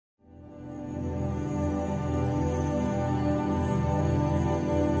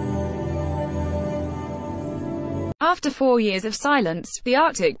After 4 years of silence, the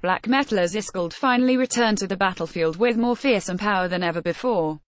Arctic black metalers ISKALD finally returned to the battlefield with more fearsome power than ever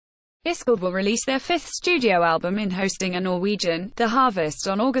before. ISKALD will release their 5th studio album in hosting a Norwegian, The Harvest,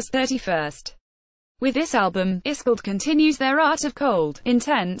 on August 31st. With this album, ISKALD continues their art of cold,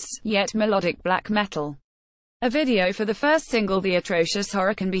 intense, yet melodic black metal. A video for the first single, The Atrocious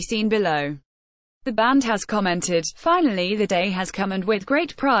Horror, can be seen below. The band has commented, "Finally the day has come, and with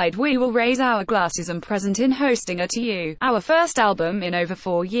great pride we will raise our glasses and present in hosting it to you, our first album in over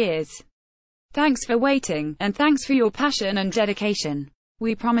 4 years. Thanks for waiting, and thanks for your passion and dedication.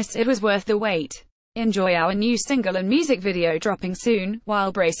 We promise it was worth the wait. Enjoy our new single and music video dropping soon,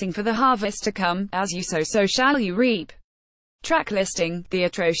 while bracing for the harvest to come. As you sow, so shall you reap." Track listing: The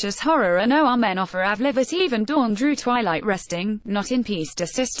Atrocious Horror, and No Amen offer av livet even dawn drew twilight resting, not in peace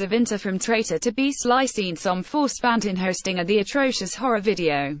desist of winter from traitor to be sly scene som forspant in hosting of The Atrocious Horror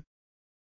video.